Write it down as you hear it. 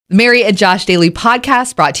The Mary and Josh Daily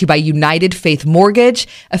Podcast brought to you by United Faith Mortgage,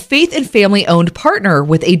 a faith and family-owned partner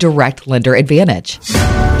with a direct lender advantage.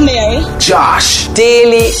 Mary. Josh.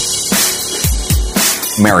 Daily.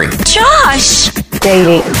 Mary. Josh.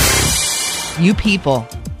 Daily. You people,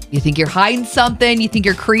 you think you're hiding something, you think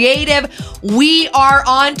you're creative. We are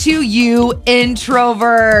on to you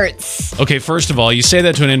introverts. Okay, first of all, you say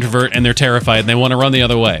that to an introvert and they're terrified and they want to run the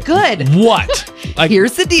other way. Good. What?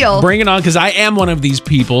 Here's the deal. Bring it on, because I am one of these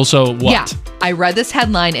people, so what? Yeah, I read this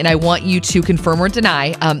headline and I want you to confirm or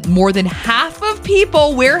deny. More than half of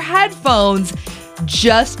people wear headphones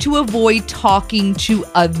just to avoid talking to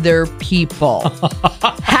other people.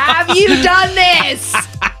 Have you done this?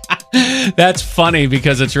 That's funny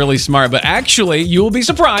because it's really smart, but actually you will be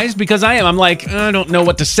surprised because I am. I'm like, I don't know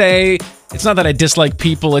what to say. It's not that I dislike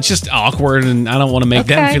people. It's just awkward and I don't want to make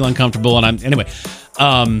them feel uncomfortable.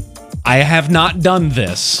 And I have not done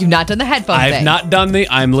this. You've not done the headphone thing. I've not done the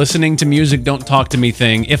I'm listening to music, don't talk to me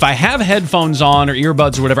thing. If I have headphones on or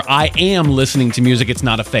earbuds or whatever, I am listening to music. It's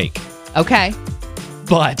not a fake. Okay.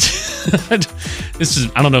 But I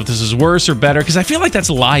don't know if this is worse or better, because I feel like that's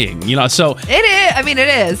lying, so. It is. I mean, it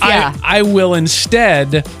is, yeah. I will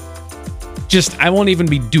instead I won't even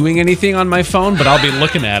be doing anything on my phone, but I'll be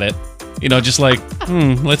looking at it. Just like,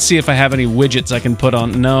 let's see if I have any widgets I can put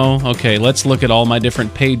on. No. Okay, let's look at all my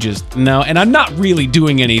different pages. No. And I'm not really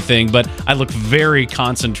doing anything, but I look very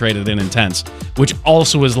concentrated and intense, which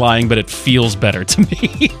also is lying, but it feels better to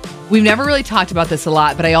me. We've never really talked about this a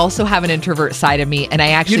lot, but I also have an introvert side of me, and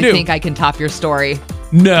I actually think I can top your story.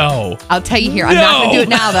 No. I'll tell you here. I'm not going to do it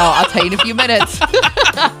now, though. I'll tell you in a few minutes.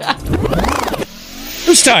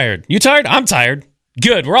 Who's tired? You tired? I'm tired.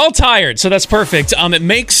 Good. We're all tired, so that's perfect. It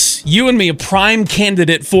makes you and me a prime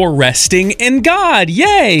candidate for resting in God.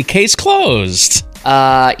 Yay! Case closed.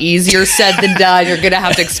 Easier said than done. You're going to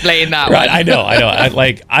have to explain that Right, one. I know.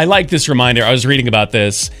 I like this reminder. I was reading about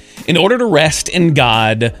this. In order to rest in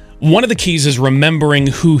God, one of the keys is remembering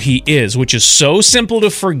who He is, which is so simple to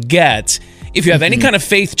forget. If you have any kind of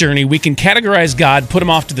faith journey, we can categorize God, put Him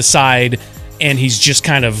off to the side, and He's just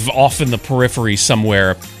kind of off in the periphery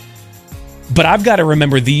somewhere. But I've got to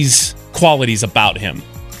remember these qualities about Him.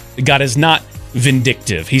 God is not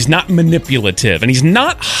vindictive. He's not manipulative. And He's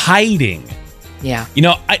not hiding. Yeah.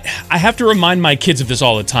 I have to remind my kids of this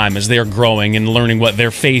all the time as they are growing and learning what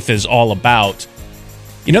their faith is all about.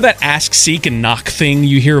 You know that ask, seek, and knock thing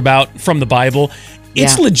you hear about from the Bible?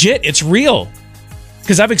 It's legit. It's real.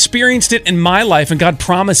 Because I've experienced it in my life, and God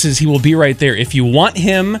promises He will be right there. If you want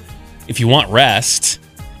Him, if you want rest,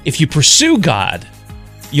 if you pursue God,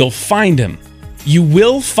 you'll find Him. You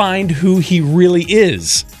will find who He really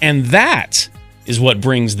is. And that is what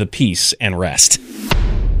brings the peace and rest.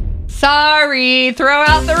 Sorry, throw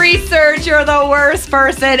out the research. You're the worst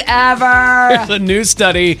person ever. There's a new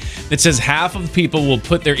study that says half of people will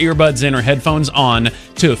put their earbuds in or headphones on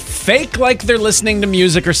to fake like they're listening to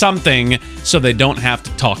music or something so they don't have to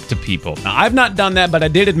talk to people. Now, I've not done that, but I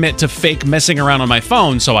did admit to fake messing around on my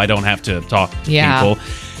phone so I don't have to talk to people.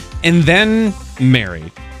 And then,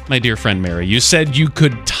 Mary, my dear friend Mary, you said you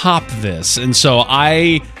could top this. And so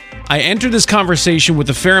I entered this conversation with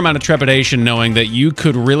a fair amount of trepidation, knowing that you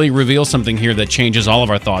could really reveal something here that changes all of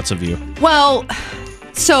our thoughts of you. Well,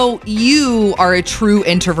 so you are a true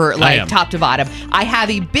introvert, like top to bottom. I have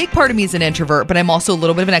a big part of me as an introvert, but I'm also a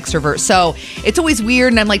little bit of an extrovert. So it's always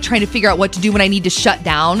weird, and I'm like trying to figure out what to do when I need to shut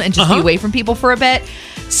down and just be away from people for a bit.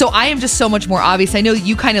 So I am just so much more obvious. I know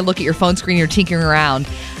you kind of look at your phone screen, you're tinkering around.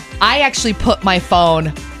 I actually put my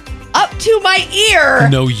phone up to my ear.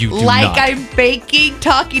 No, you do like not. I'm faking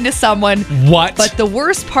talking to someone. What? But the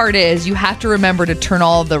worst part is you have to remember to turn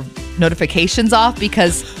all of the notifications off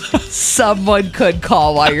because someone could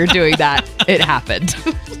call while you're doing that. It happened.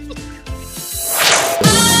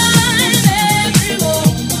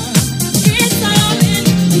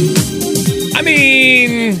 I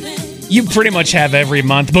mean, you pretty much have every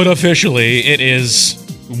month, but officially it is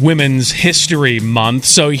Women's History Month.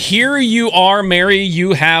 So here you are, Mary,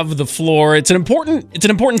 you have the floor. It's an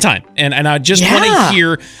important time. And I just want to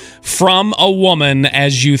hear from a woman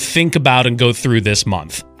as you think about and go through this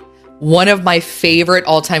month. One of my favorite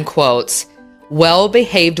all-time quotes,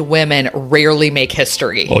 well-behaved women rarely make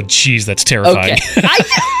history. Oh, geez, that's terrifying.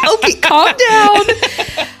 Okay, calm down.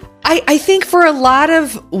 I think for a lot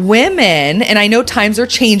of women, and I know times are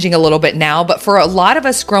changing a little bit now, but for a lot of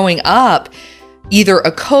us growing up, either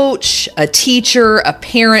a coach, a teacher, a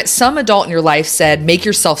parent, some adult in your life said, make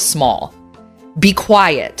yourself small, be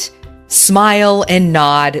quiet, smile and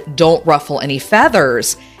nod, don't ruffle any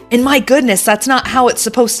feathers. And my goodness, that's not how it's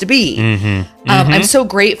supposed to be. I'm so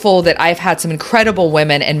grateful that I've had some incredible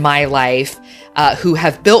women in my life. who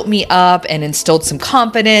have built me up and instilled some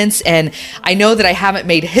confidence. And I know that I haven't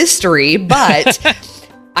made history, but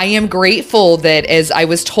I am grateful that, as I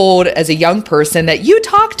was told as a young person, that you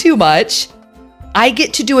talk too much, I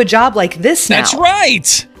get to do a job like this now. That's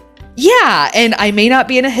right. Yeah, and I may not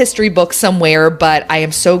be in a history book somewhere, but I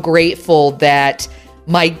am so grateful that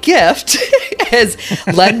my gift has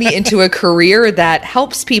led me into a career that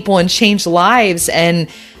helps people and change lives. And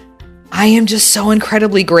I am just so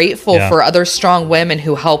incredibly grateful for other strong women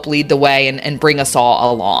who help lead the way and bring us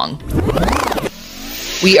all along.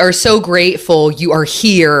 We are so grateful you are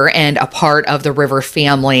here and a part of the River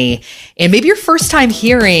family. And maybe your first time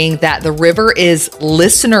hearing that the River is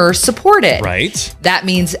listener supported. Right. That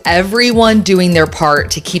means everyone doing their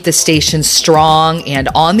part to keep the station strong and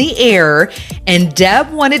on the air. And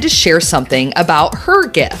Deb wanted to share something about her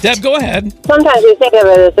gift. Deb, go ahead. Sometimes we think of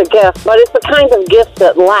it as a gift, but it's the kind of gift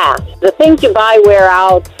that lasts. The things you buy wear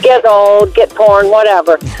out, get old, get torn,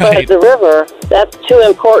 whatever. Right. But at the River, that's too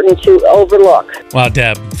important to overlook. Wow,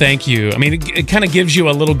 Deb, thank you. I mean, it kind of gives you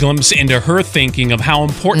a little glimpse into her thinking of how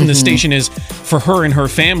important the station is for her and her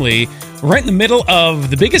family. Right in the middle of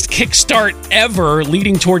the biggest kickstart ever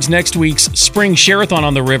leading towards next week's Spring Share-a-thon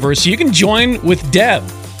on the River. So you can join with Deb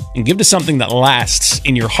and give to something that lasts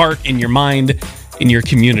in your heart, in your mind, in your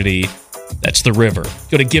community. That's the River.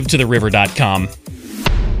 Go to givetotheriver.com.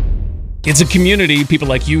 It's a community, people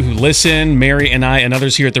like you who listen, Mary and I and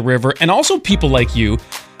others here at the River, and also people like you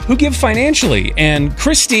who give financially. And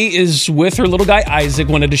Christy is with her little guy, Isaac,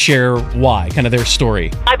 wanted to share why, kind of their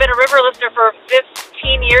story. I've been a River listener for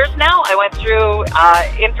 15 years now. I went through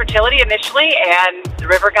infertility initially, and the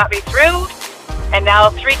River got me through. And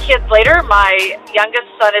now 3 kids later, my youngest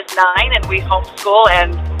son is 9, and we homeschool.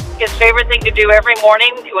 And his favorite thing to do every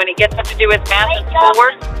morning when he gets up to do his math and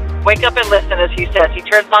schoolwork, wake up and listen, as he says. He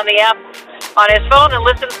turns on the app on his phone and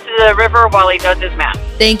listens to the River while he does his math.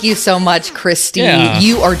 Thank you so much, Christy. Yeah.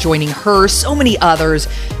 You are joining her, so many others.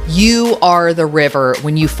 You are the River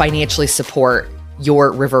when you financially support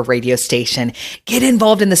your River radio station. Get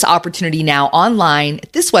involved in this opportunity now online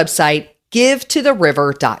at this website,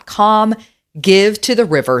 givetotheriver.com,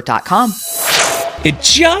 givetotheriver.com. It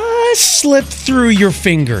just slipped through your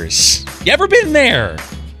fingers. You ever been there?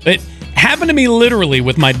 It happened to me literally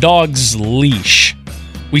with my dog's leash.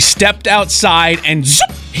 We stepped outside and zoop,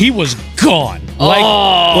 he was gone.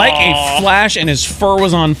 Like a flash, and his fur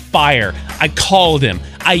was on fire. I called him.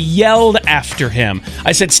 I yelled after him.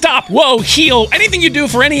 I said, stop, whoa, heel, anything you do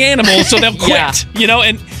for any animal so they'll quit. You know,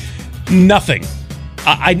 and nothing.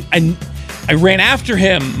 I ran after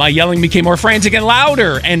him. My yelling became more frantic and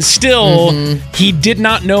louder, and still, he did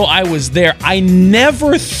not know I was there. I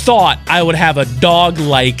never thought I would have a dog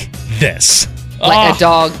like this. Like a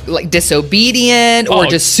dog, like disobedient or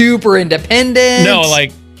just super independent? No,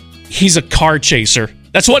 like he's a car chaser.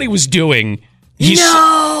 That's what he was doing. He's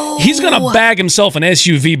going to bag himself an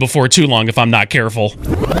SUV before too long if I'm not careful.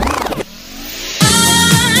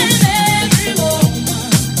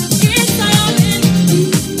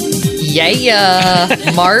 Yeah.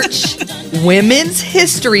 March, Women's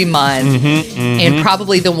History Month. And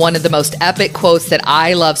probably one of the most epic quotes that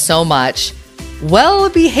I love so much.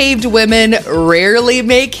 Well-behaved women rarely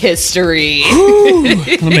make history.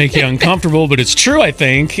 It'll make you uncomfortable, but it's true, I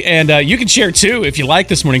think. And you can share, too, if you like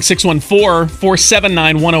this morning.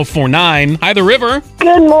 614-479-1049. Hi, The River.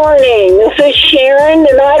 Good morning. This is Sharon,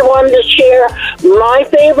 and I wanted to share my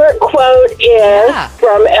favorite quote is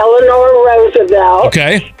from Eleanor Roosevelt.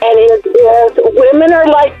 Okay. And it is, women are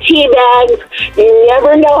like tea bags. You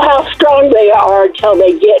never know how strong they are until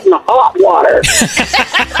they get in hot water.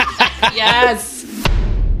 Yes.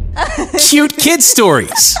 Cute kid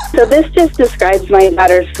stories. So this just describes my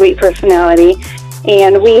daughter's sweet personality.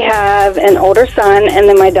 And we have an older son, and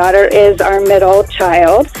then my daughter is our middle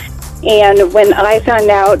child. And when I found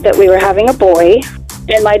out that we were having a boy,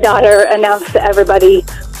 and my daughter announced to everybody,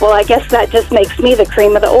 well, I guess that just makes me the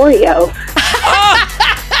cream of the Oreo.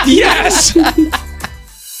 Yes!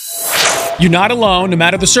 You're not alone, no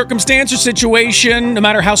matter the circumstance or situation, no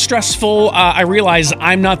matter how stressful. I realize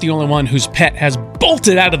I'm not the only one whose pet has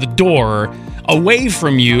bolted out of the door away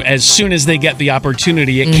from you as soon as they get the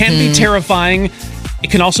opportunity. It can be terrifying. It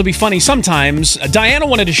can also be funny sometimes. Diana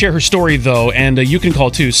wanted to share her story, though, and you can call,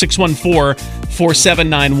 too,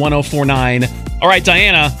 614-479-1049. All right,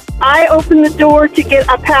 Diana. I opened the door to get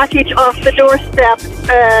a package off the doorstep,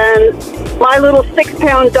 and my little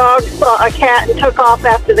 6-pound dog saw a cat and took off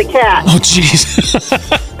after the cat. Oh,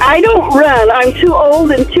 jeez. I don't run. I'm too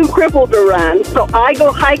old and too crippled to run, so I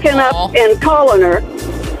go hiking up and calling her.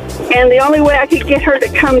 And the only way I could get her to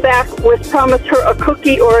come back was promise her a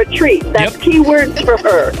cookie or a treat. That's key words for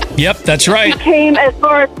her. Yep, that's right. She came as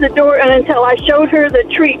far as the door, and until I showed her the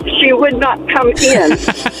treat, she would not come in.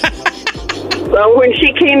 So when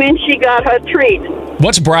she came in, she got her treat.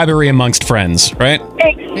 What's bribery amongst friends, right?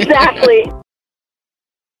 Exactly.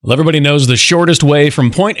 Well, everybody knows the shortest way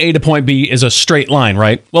from point A to point B is a straight line,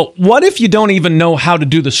 right? Well, what if you don't even know how to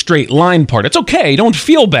do the straight line part? It's okay. Don't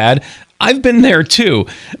feel bad. I've been there too.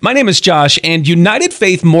 My name is Josh, and United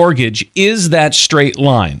Faith Mortgage is that straight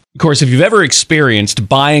line. Of course, if you've ever experienced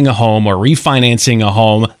buying a home or refinancing a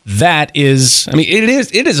home, that is,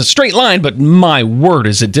 it is a straight line, but my word,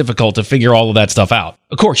 is it difficult to figure all of that stuff out.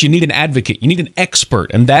 Of course, you need an advocate, you need an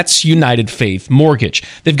expert, and that's United Faith Mortgage.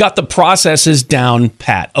 They've got the processes down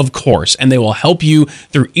pat, of course, and they will help you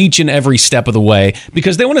through each and every step of the way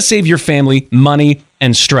because they want to save your family money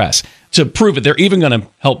and stress. To prove it, they're even going to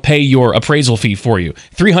help pay your appraisal fee for you.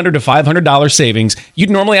 $300 to $500 savings. You'd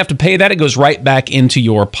normally have to pay that. It goes right back into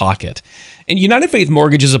your pocket. And United Faith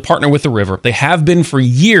Mortgage is a partner with the River. They have been for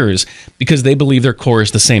years because they believe their core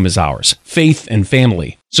is the same as ours, faith and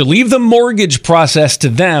family. So leave the mortgage process to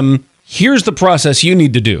them. Here's the process you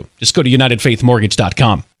need to do. Just go to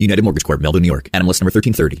UnitedFaithMortgage.com. United Mortgage Corp, Melville, New York. NMLS number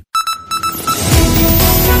 1330.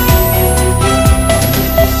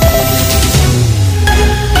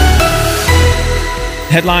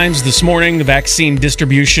 Headlines this morning, the vaccine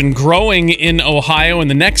distribution growing in Ohio, and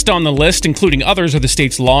the next on the list, including others, are the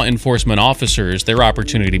state's law enforcement officers. Their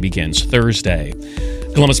opportunity begins Thursday.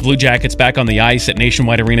 Columbus Blue Jackets back on the ice at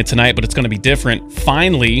Nationwide Arena tonight, but it's going to be different.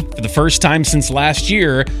 Finally, for the first time since last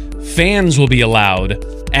year, fans will be allowed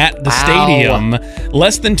at the stadium.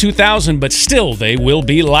 Less than 2,000, but still, they will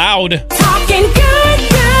be loud. Talking good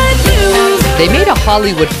news. They made a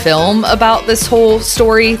Hollywood film about this whole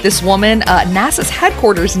story. This woman, NASA's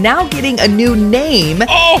headquarters, now getting a new name.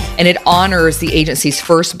 And it honors the agency's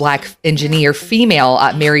first black engineer, female,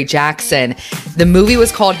 Mary Jackson. The movie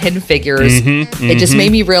was called Hidden Figures. It just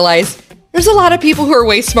made me realize there's a lot of people who are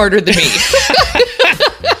way smarter than me.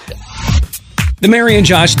 The Mary and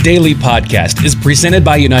Josh Daily Podcast is presented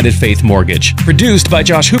by United Faith Mortgage, produced by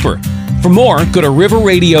Josh Hooper. For more, go to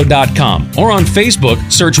riverradio.com or on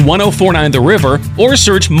Facebook, search 1049 The River or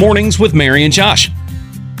search Mornings with Mary and Josh.